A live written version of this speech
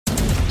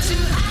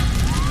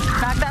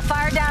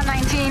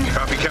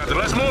Captain.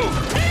 Let's move.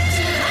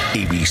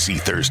 ABC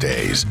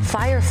Thursdays.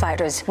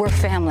 Firefighters, we're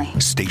family.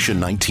 Station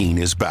 19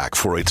 is back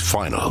for its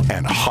final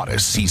and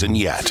hottest season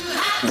yet.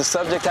 The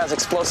subject has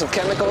explosive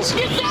chemicals.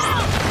 Get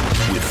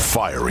down! With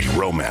fiery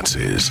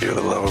romances. You're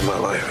the love of my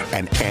life.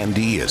 And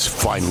Andy is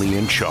finally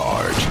in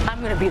charge. I'm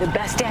going to be the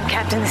best damn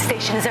captain the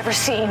station has ever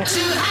seen.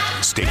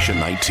 Station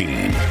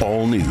 19.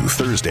 All new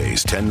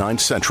Thursdays, 10/9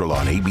 Central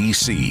on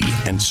ABC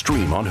and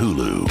stream on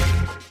Hulu.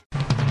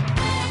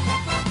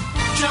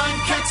 John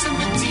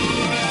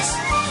Katzenbertini's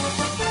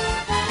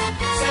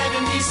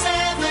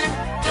 77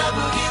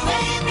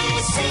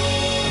 WABC.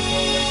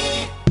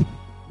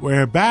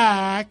 We're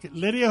back.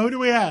 Lydia, who do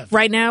we have?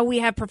 Right now, we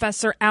have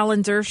Professor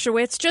Alan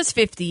Dershowitz, just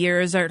 50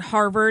 years at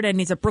Harvard, and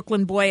he's a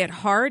Brooklyn boy at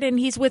heart, and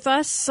he's with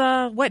us,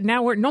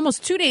 we're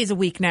almost 2 days a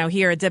week now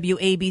here at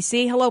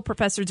WABC. Hello,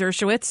 Professor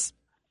Dershowitz.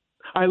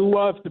 I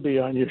love to be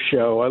on your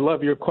show. I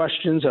love your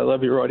questions. I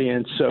love your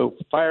audience. So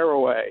fire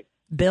away.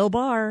 Bill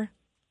Barr.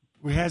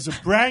 We has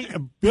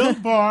Bill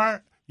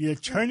Barr, the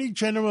Attorney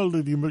General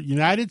of the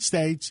United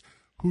States,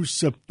 who's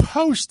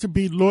supposed to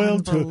be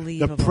loyal to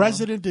the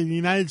President of the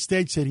United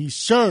States that he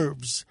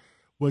serves,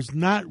 was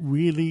not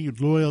really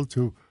loyal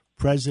to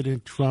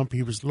President Trump.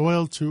 He was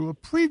loyal to a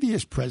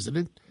previous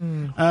president.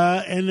 And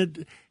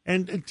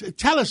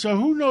tell us,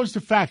 who knows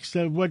the facts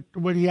of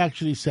what he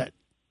actually said?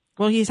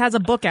 Well, he has a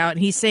book out, and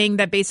he's saying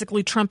that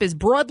basically Trump is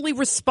broadly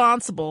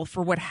responsible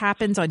for what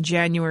happens on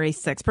January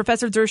 6th.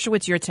 Professor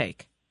Dershowitz, your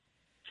take.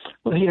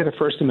 Well, he had a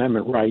First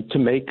Amendment right to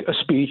make a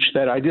speech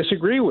that I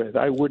disagree with.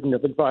 I wouldn't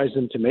have advised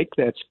him to make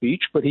that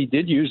speech, but he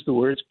did use the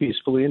words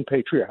peacefully and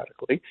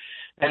patriotically.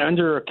 And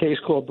under a case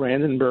called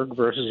Brandenburg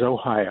versus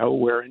Ohio,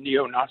 where a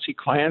neo-Nazi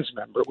Klan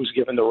member was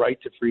given the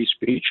right to free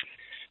speech,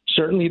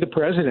 certainly the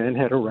president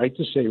had a right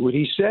to say what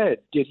he said.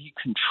 Did he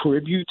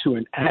contribute to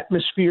an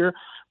atmosphere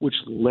which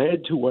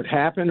led to what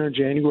happened on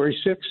January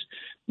 6th?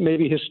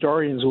 Maybe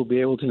historians will be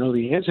able to know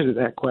the answer to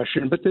that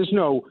question, but there's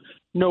no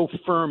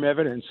firm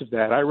evidence of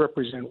that. I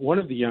represent one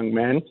of the young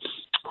men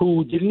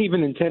who didn't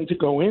even intend to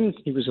go in.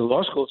 He was a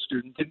law school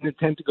student, didn't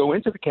intend to go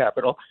into the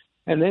Capitol,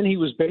 and then he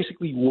was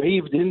basically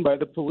waved in by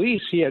the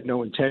police. He had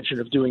no intention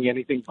of doing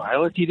anything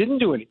violent. He didn't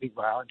do anything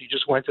violent. He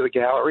just went to the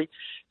gallery,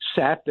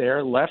 sat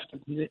there, left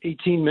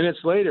 18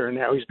 minutes later, and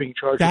now he's being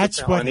charged with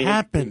That's what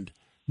happened.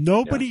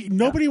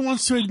 Nobody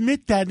wants to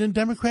admit that in the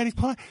Democratic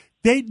Party.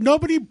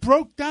 Nobody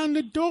broke down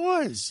the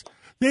doors.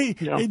 The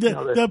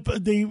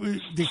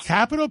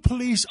Capitol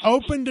Police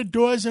opened the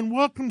doors and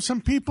welcomed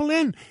some people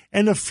in,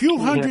 and a few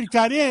hundred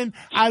got in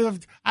out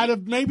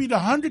of maybe the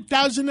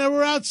 100,000 that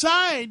were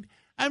outside.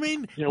 I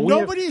mean,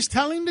 nobody's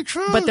telling the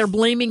truth. But they're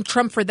blaming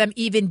Trump for them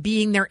even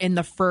being there in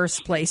the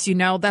first place.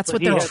 That's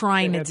what they're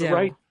trying to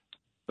do.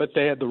 But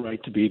they had the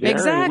right to be there.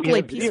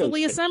 Exactly,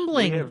 peacefully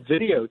assembling. We have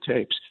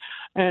videotapes.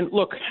 And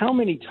look, how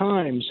many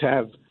times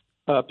have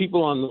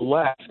people on the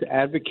left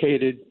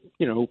advocated,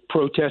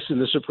 protests in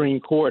the Supreme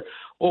Court,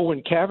 or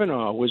when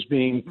Kavanaugh was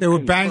being They were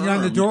banging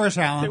on the doors,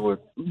 Alan.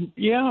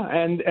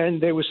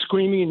 And they were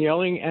screaming and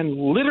yelling and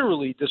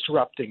literally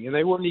disrupting, and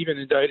they weren't even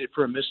indicted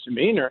for a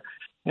misdemeanor.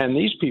 And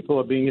these people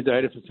are being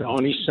indicted for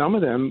felonies. Some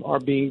of them are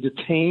being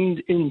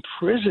detained in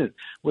prison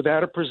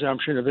without a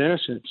presumption of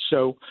innocence.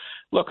 So,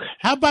 look.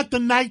 How about the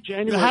night?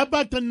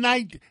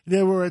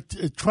 There were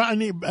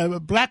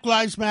Black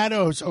Lives Matter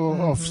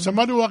or some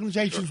other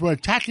organizations were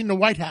attacking the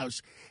White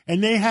House,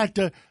 and they had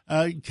to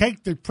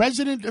take the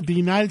President of the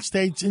United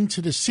States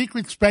into the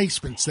secret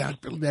basements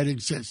that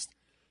exist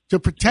to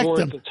protect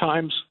them.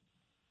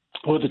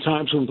 Or the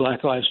times when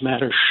Black Lives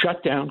Matter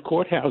shut down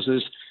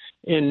courthouses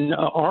in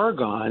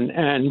Oregon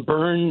and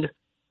burned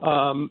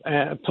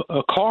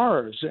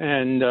cars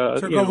and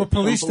took over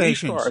police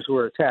stations. Cars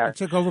were attacked.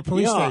 Took over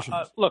police stations.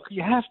 Look,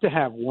 you have to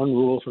have one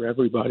rule for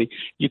everybody.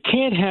 You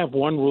can't have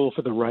one rule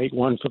for the right,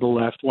 one for the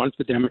left, one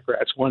for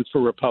Democrats, one for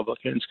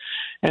Republicans.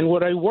 And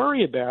what I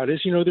worry about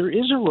is, there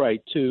is a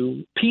right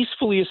to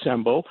peacefully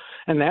assemble,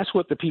 and that's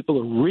what the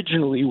people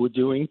originally were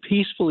doing,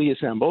 peacefully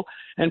assemble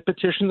and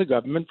petition the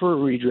government for a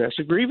redress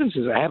of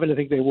grievances. I happen to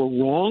think they were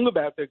wrong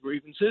about their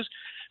grievances.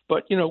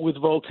 But, with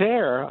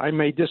Voltaire, I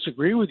may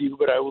disagree with you,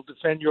 but I will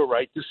defend your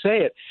right to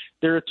say it.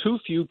 There are too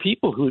few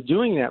people who are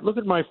doing that. Look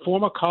at my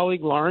former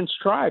colleague, Lawrence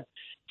Tribe.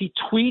 He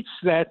tweets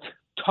that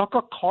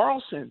Tucker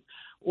Carlson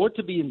ought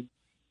to be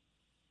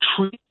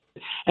treated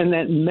and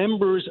that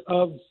members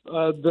of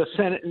the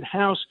Senate and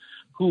House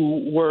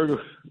who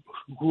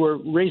were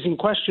raising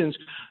questions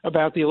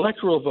about the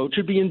electoral vote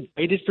should be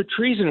indicted for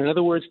treason. In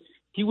other words,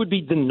 he would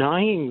be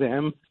denying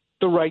them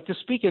the right to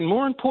speak. And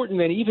more important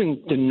than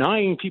even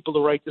denying people the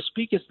right to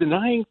speak is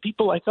denying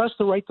people like us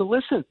the right to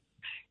listen.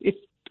 If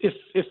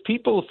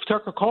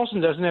Tucker Carlson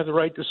doesn't have the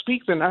right to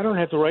speak, then I don't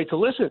have the right to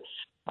listen.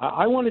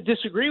 I want to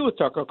disagree with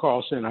Tucker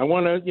Carlson. I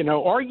want to,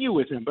 argue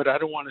with him, but I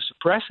don't want to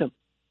suppress him.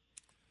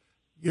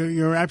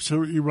 You're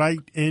absolutely right.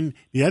 And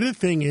the other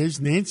thing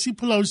is Nancy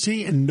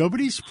Pelosi, and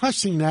nobody's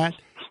pressing that,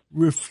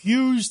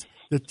 refused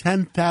the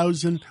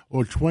 10,000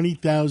 or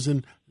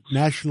 20,000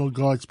 National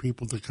Guards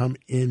people to come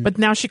in. But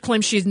now she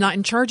claims she's not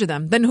in charge of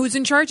them. Then who's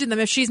in charge of them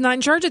if she's not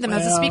in charge of them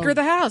as the Speaker of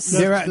the House?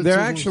 They're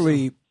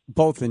actually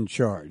both in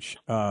charge.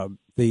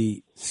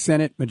 The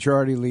Senate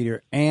Majority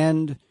Leader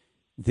and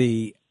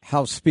the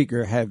House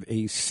Speaker have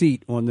a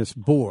seat on this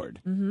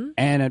board. Mm-hmm.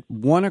 And at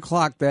 1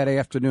 o'clock that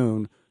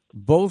afternoon,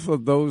 both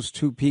of those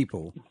two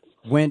people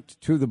went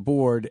to the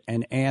board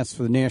and asked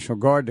for the National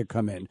Guard to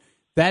come in.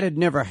 That had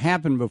never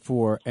happened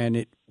before, and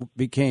it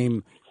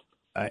became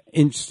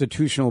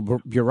institutional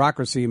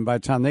bureaucracy. And by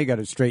the time they got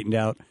it straightened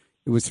out,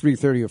 it was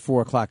 3:30 or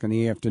 4 o'clock in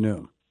the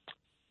afternoon.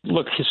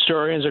 Look,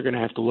 historians are going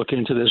to have to look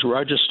into this.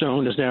 Roger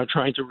Stone is now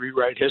trying to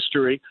rewrite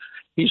history.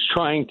 He's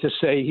trying to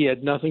say he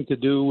had nothing to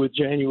do with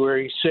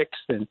January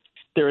 6th, and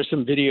there are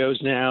some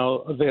videos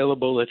now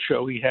available that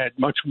show he had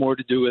much more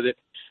to do with it.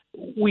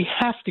 We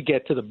have to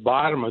get to the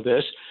bottom of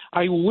this.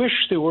 I wish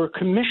there were a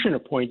commission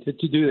appointed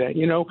to do that.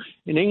 You know,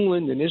 in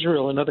England and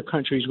Israel and other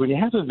countries, when you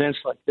have events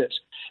like this,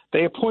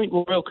 they appoint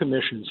royal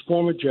commissions,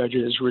 former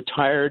judges,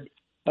 retired,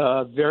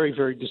 very,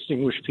 very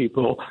distinguished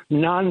people,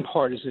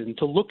 nonpartisan,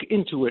 to look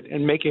into it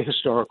and make a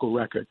historical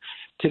record.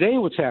 Today,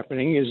 what's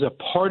happening is a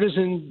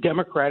partisan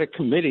Democratic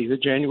committee, the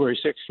January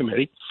 6th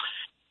committee,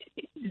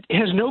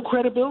 has no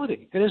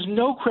credibility. It has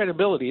no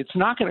credibility. It's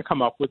not going to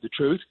come up with the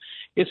truth.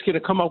 It's going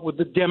to come up with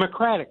the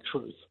Democratic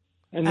truth.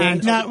 And then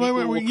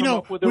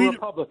with the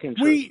Republican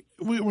truth.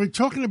 We're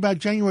talking about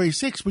January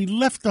 6th. We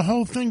left the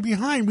whole thing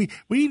behind.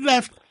 We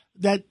left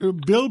that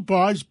Bill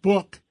Barr's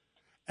book,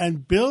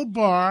 and Bill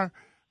Barr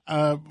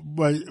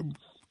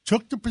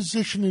took the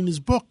position in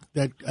his book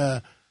that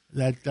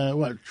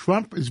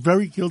Trump is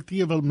very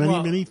guilty of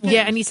many things.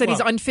 Yeah, and he said he's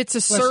unfit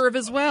to serve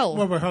as well.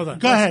 Well, hold on.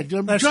 Go ahead.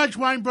 Judge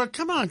Weinberg,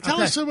 come on. Tell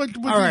us what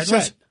you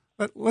said.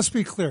 Let's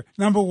be clear.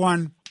 Number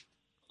one,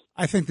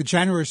 I think the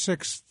January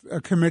 6th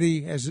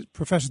committee, as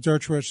Professor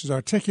Dershowitz has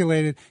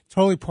articulated,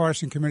 totally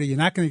partisan committee. You're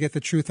not going to get the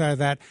truth out of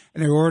that.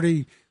 And they're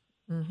already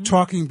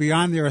talking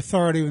beyond their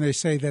authority when they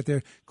say that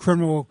there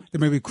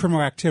may be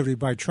criminal activity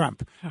by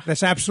Trump.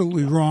 That's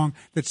absolutely wrong.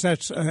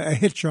 That's a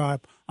hit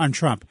job on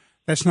Trump.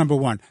 That's number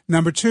one.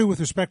 Number two, with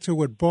respect to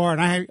what Barr,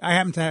 and I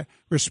happen to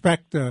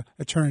respect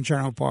Attorney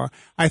General Barr,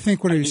 I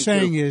think what he's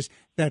saying is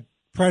that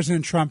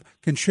President Trump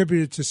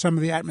contributed to some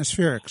of the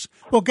atmospherics.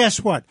 Well,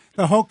 guess what?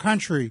 The whole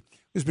country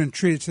has been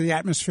treated to the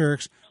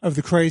atmospherics of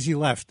the crazy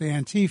left, the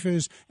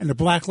Antifas and the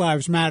Black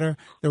Lives Matter,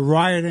 the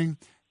rioting,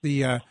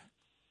 the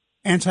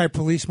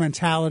anti-police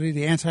mentality,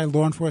 the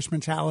anti-law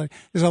enforcement mentality.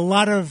 There's a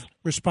lot of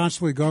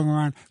responsibility going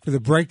around for the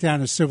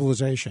breakdown of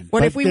civilization.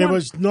 But there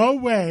was no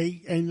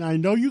way, and I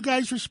know you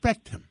guys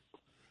respect him,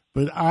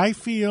 but I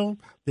feel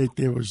that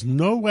there was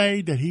no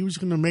way that he was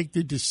going to make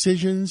the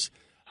decisions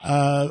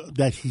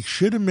that he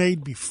should have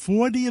made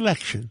before the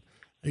election.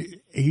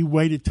 He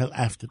waited till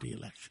after the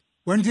election.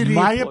 When did he?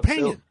 My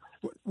opinion.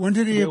 When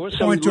did he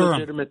appoint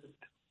Durham?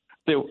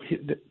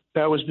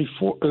 That was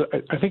before.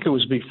 I think it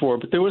was before,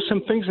 but there were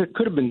some things that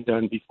could have been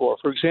done before.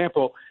 For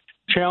example,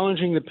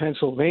 challenging the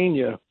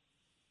Pennsylvania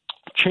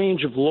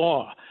change of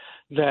law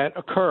that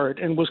occurred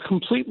and was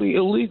completely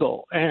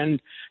illegal. And,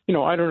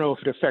 I don't know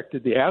if it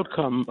affected the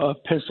outcome of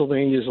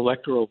Pennsylvania's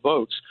electoral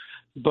votes,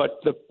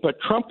 but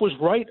Trump was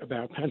right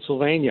about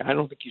Pennsylvania. I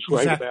don't think he's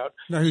right about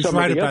he's some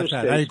right of the about other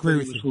that. states. I agree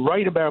with He's you.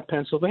 right about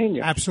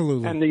Pennsylvania.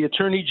 Absolutely. And the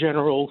Attorney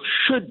General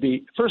should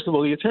be, first of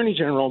all, the Attorney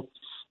General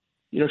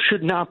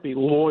should not be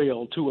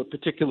loyal to a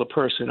particular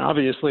person.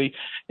 Obviously,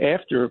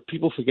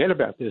 people forget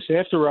about this,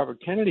 after Robert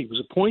Kennedy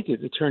was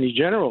appointed Attorney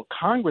General,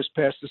 Congress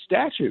passed a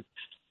statute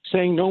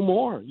saying no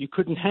more. You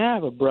couldn't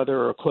have a brother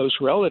or a close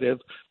relative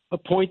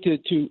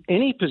appointed to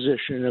any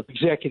position of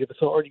executive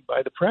authority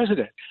by the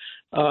president.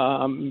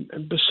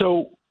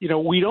 So,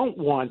 we don't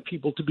want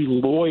people to be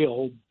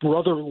loyal,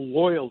 brother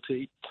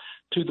loyalty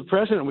to the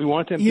president. We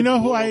want them to be loyal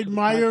who I to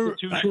admire? the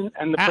Constitution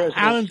and the president.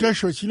 Alan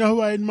Dershowitz. You know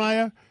who I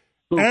admire?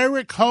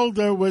 Eric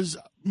Holder was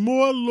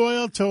more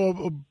loyal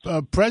to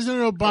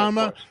President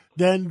Obama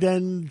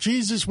than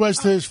Jesus was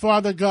to his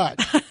father God.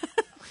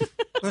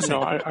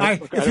 Listen,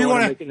 if you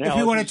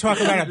want to talk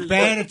about a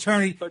bad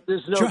attorney, but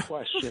there's no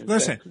question.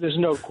 Listen, there's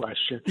no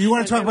question. You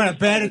want to talk about a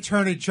bad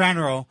attorney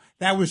general?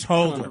 That was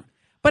Holder.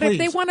 But if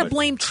they want to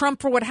blame Trump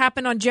for what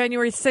happened on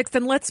January 6th,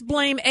 then let's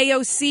blame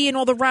AOC and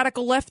all the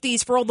radical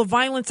lefties for all the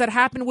violence that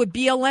happened with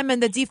BLM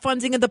and the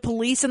defunding of the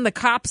police and the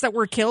cops that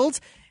were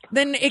killed.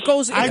 Then it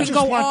can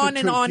go on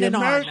and on and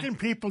on. The American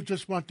people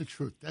just want the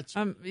truth. That's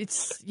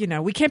it's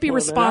we can't be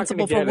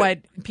responsible for what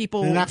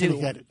people do. They're not going to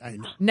get it. I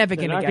know. Never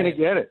going to get it. They're not going to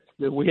get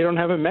it. We don't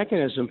have a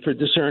mechanism for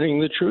discerning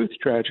the truth.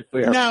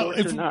 Tragically, now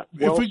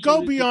if we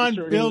go beyond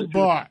Bill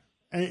Barr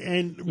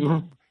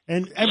and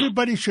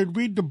everybody should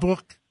read the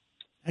book.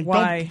 And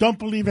why? Don't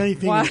believe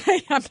anything. Why?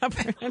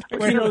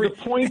 The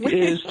point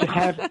is to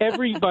have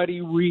everybody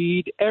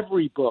read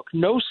every book.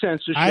 No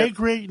censorship. I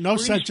agree. No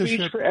censorship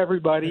speech for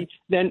everybody.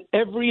 Then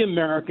every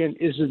American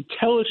is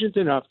intelligent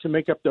enough to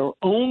make up their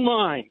own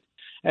mind.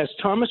 As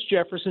Thomas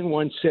Jefferson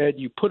once said,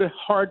 you put a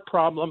hard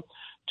problem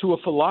to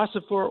a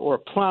philosopher or a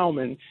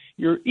plowman,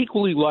 you're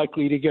equally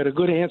likely to get a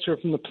good answer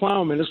from the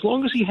plowman as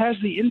long as he has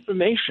the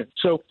information.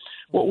 So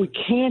what we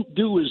can't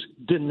do is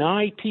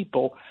deny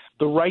people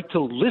the right to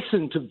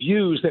listen to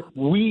views that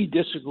we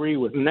disagree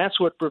with. And that's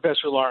what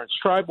Professor Lawrence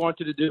Tribe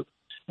wanted to do.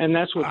 And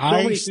that's what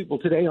so many people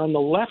today on the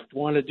left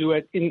want to do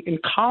in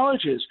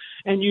colleges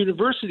and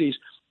universities,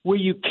 where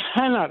you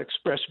cannot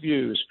express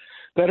views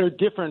that are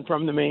different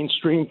from the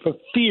mainstream for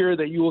fear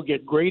that you will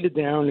get graded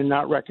down and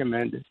not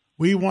recommended.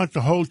 We want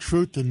the whole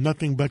truth and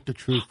nothing but the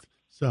truth.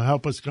 So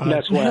help us, God.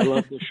 That's why I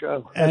love the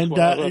show. I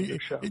love the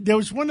show. There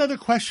was one other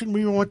question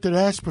we wanted to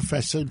ask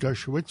Professor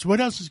Dershowitz. What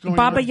else is going on?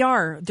 Baba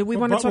Yar. Do we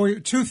want to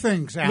talk? Two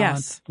things, Alan.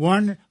 Yes.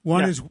 One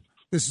is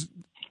this.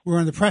 We're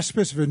on the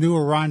precipice of a new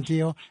Iran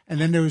deal, and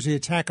then there was the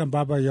attack on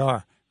Baba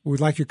Yar. We'd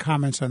like your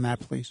comments on that,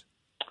 please.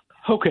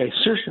 Okay,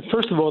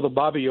 first of all, the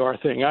Baba Yar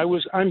thing.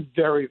 I'm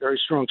very, very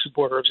strong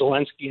supporter of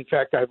Zelensky. In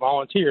fact, I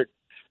volunteered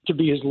to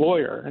be his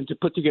lawyer and to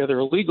put together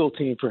a legal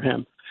team for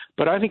him.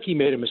 But I think he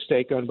made a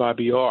mistake on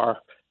Baba Yar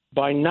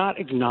by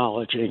not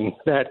acknowledging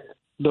that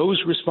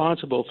those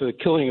responsible for the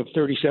killing of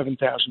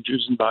 37,000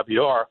 Jews in Baba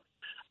Yar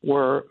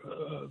were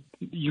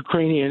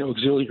Ukrainian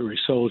auxiliary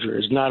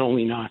soldiers, not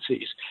only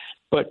Nazis.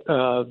 But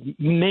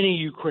many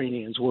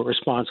Ukrainians were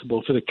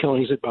responsible for the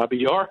killings at Baba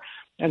Yar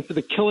and for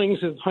the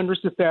killings of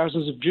hundreds of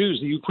thousands of Jews.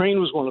 The Ukraine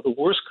was one of the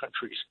worst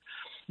countries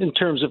in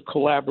terms of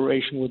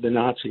collaboration with the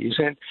Nazis.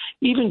 And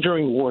even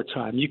during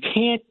wartime, you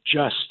can't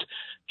just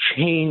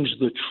change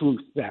the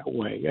truth that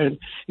way. And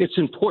it's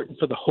important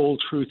for the whole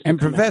truth to And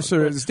come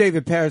Professor, out. it's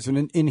David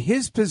Patterson. In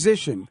his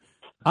position,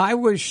 I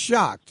was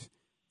shocked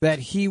that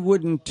he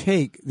wouldn't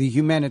take the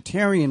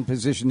humanitarian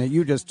position that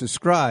you just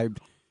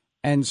described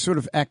and sort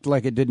of act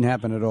like it didn't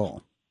happen at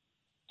all.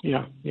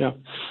 Yeah.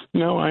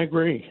 No, I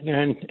agree.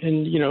 And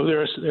you know,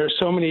 there are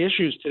so many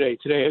issues today.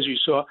 Today, as you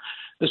saw,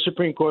 the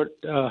Supreme Court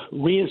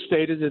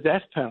reinstated the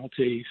death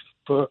penalty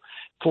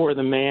for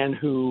the man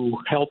who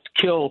helped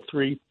kill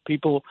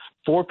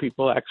four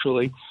people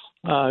actually,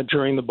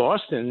 during the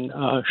Boston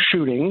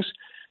shootings.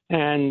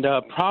 And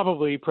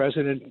probably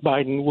President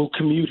Biden will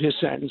commute his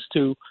sentence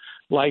to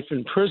life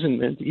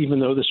imprisonment, even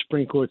though the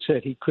Supreme Court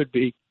said he could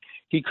be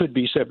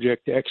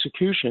subject to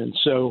execution.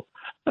 So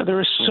there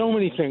are so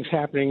many things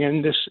happening,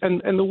 and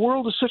the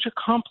world is such a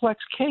complex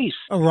case.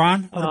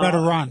 Iran? What about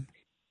Iran?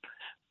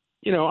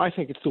 You know, I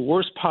think it's the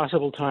worst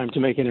possible time to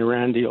make an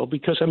Iran deal,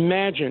 because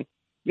imagine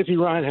if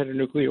Iran had a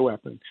nuclear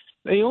weapon.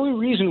 The only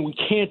reason we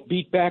can't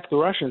beat back the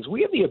Russians,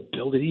 we have the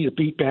ability to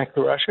beat back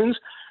the Russians,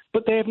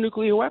 but they have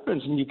nuclear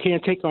weapons, and you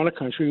can't take on a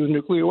country with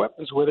nuclear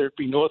weapons, whether it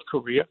be North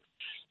Korea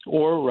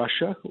or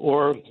Russia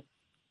or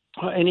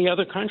any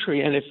other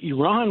country. And if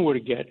Iran were to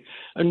get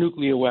a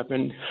nuclear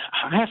weapon,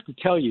 I have to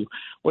tell you,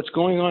 what's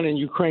going on in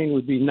Ukraine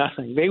would be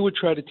nothing. They would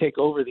try to take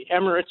over the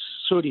Emirates,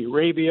 Saudi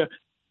Arabia.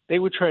 They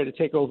would try to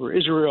take over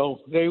Israel.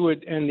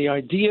 And the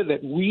idea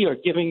that we are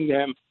giving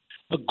them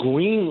a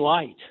green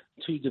light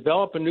to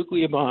develop a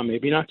nuclear bomb,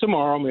 maybe not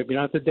tomorrow, maybe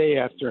not the day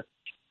after,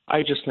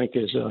 I just think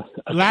is a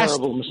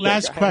terrible mistake.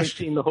 Last question. I haven't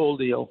seen the whole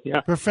deal. Yeah.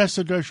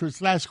 Professor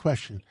Dershowitz, last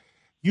question.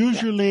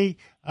 Usually,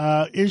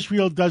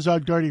 Israel does our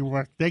dirty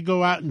work. They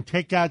go out and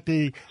take out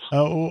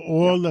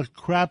all the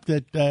crap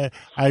that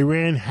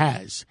Iran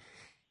has.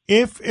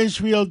 If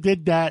Israel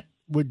did that,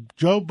 would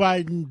Joe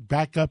Biden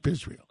back up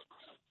Israel?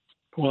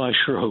 Well, I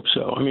sure hope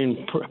so. I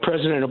mean,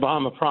 President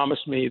Obama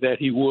promised me that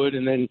he would,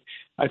 and then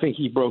I think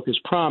he broke his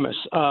promise.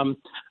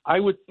 I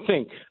would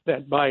think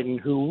that Biden,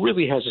 who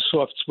really has a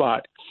soft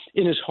spot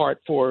in his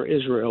heart for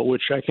Israel,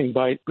 which I think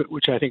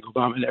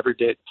Obama never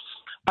did,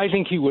 I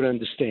think he would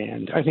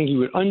understand. I think he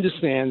would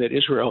understand that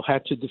Israel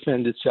had to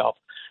defend itself.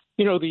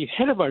 You know, the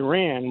head of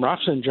Iran,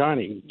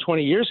 Rafsanjani,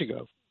 20 years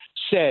ago,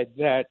 said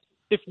that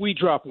if we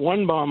drop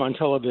one bomb on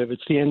Tel Aviv,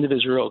 it's the end of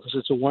Israel because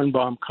it's a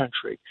one-bomb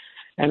country,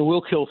 and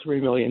we'll kill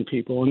 3 million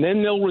people. And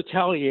then they'll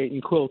retaliate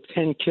and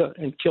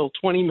kill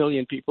 20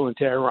 million people in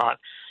Tehran.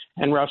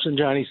 And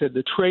Rafsanjani said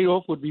the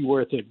trade-off would be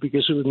worth it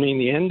because it would mean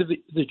the end of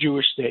the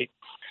Jewish state,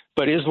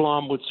 but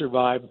Islam would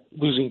survive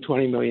losing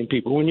 20 million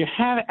people. When you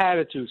have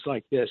attitudes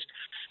like this,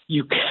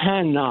 you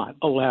cannot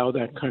allow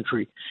that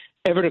country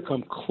ever to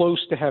come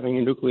close to having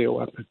a nuclear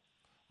weapon.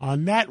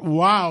 On that,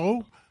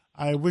 wow,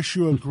 I wish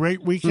you a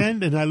great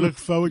weekend, and I look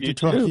forward to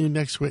talking to you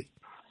next week.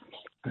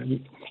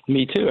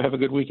 Me too. Have a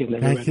good weekend,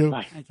 everybody. Thank you.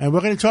 Bye. And we're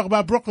going to talk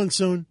about Brooklyn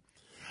soon.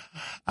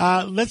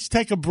 Let's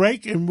take a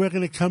break, and we're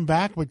going to come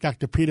back with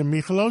Dr. Peter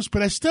Michalos,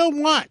 but I still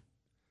want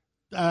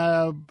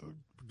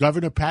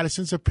Governor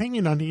Patterson's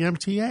opinion on the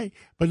MTA.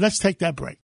 But let's take that break.